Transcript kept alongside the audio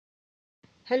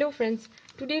Hello friends,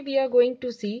 today we are going to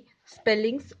see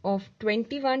spellings of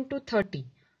 21 to 30,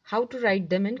 how to write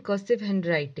them in cursive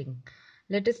handwriting.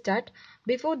 Let us start.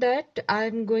 Before that, I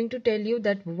am going to tell you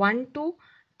that 1 to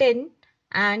 10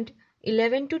 and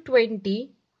 11 to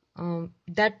 20,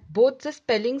 that both the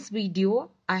spellings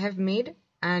video I have made,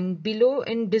 and below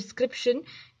in description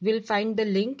you will find the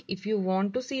link. If you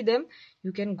want to see them,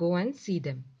 you can go and see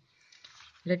them.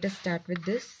 Let us start with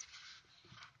this.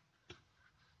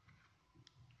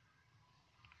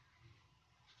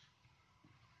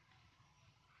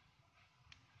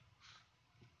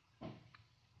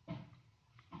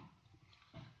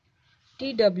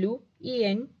 TWENTY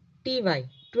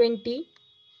 20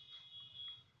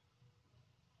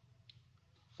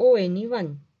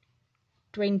 ONE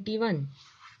 21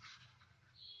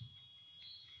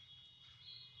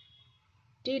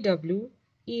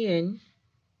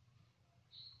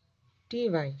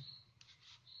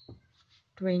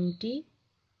 TWENTY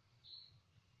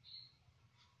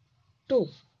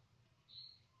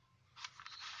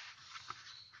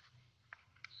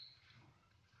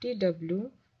 22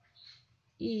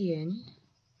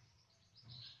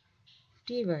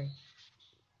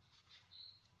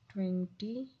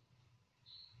 TWENTY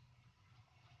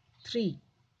 23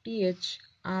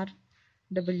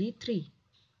 THREE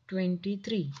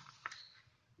 23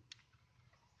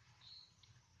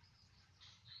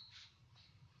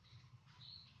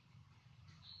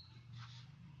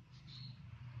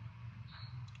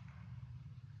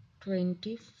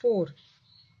 24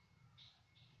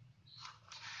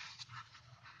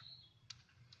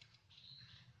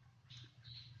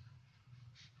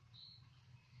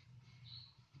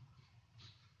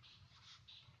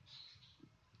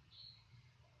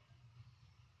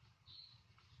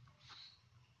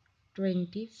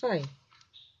 25.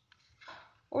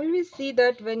 Always see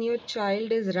that when your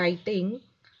child is writing,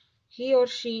 he or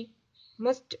she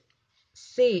must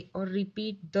say or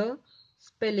repeat the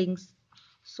spellings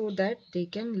so that they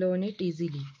can learn it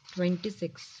easily.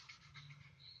 26.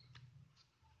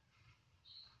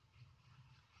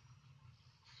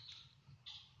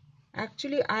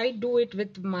 Actually, I do it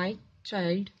with my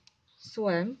child, so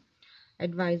I am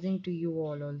advising to you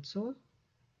all also.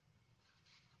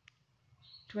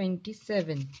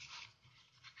 27.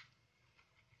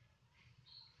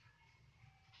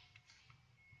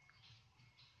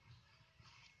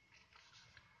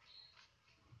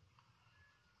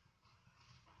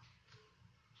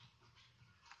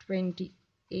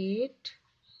 28.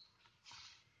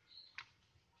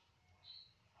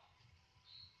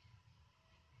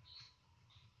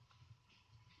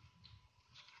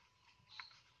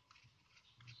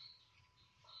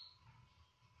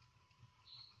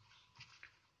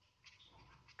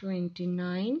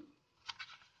 29.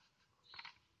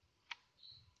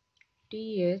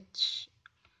 THIRTY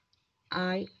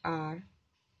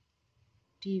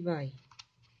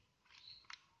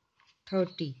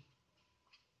 30.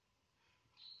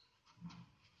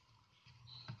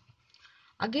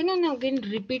 Again and again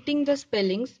repeating the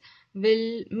spellings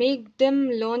will make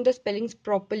them learn the spellings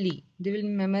properly. They will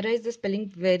memorize the spelling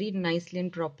very nicely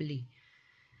and properly.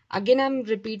 Again I am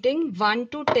repeating 1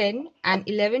 to 10 and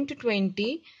 11 to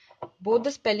 20. Both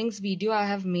the spellings video I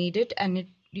have made it, and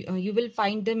you will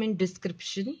find them in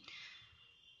description.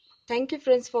 Thank you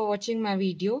friends for watching my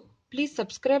video. Please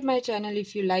subscribe my channel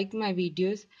if you like my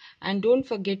videos, and don't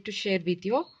forget to share with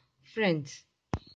your friends.